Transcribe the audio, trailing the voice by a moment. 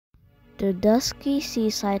The Dusky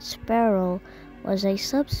Seaside Sparrow was a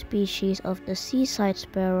subspecies of the seaside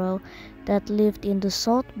sparrow that lived in the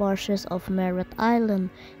salt marshes of Merrit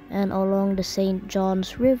Island and along the St.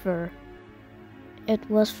 Johns River. It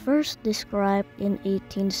was first described in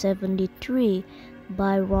 1873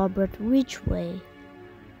 by Robert Ridgway.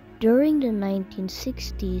 During the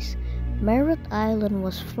 1960s, Merrit Island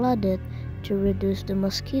was flooded to reduce the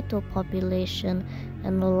mosquito population,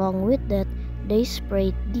 and along with that, they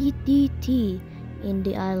sprayed DDT in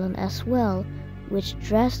the island as well, which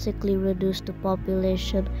drastically reduced the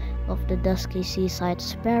population of the Dusky Seaside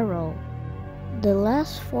Sparrow. The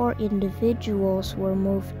last 4 individuals were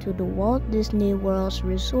moved to the Walt Disney World's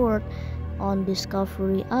resort on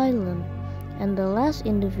Discovery Island, and the last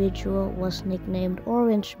individual was nicknamed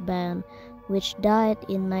Orange Band, which died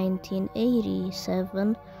in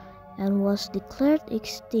 1987 and was declared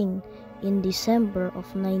extinct in December of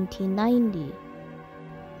 1990.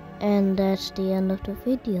 And that's the end of the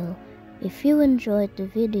video. If you enjoyed the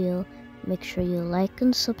video, make sure you like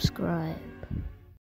and subscribe.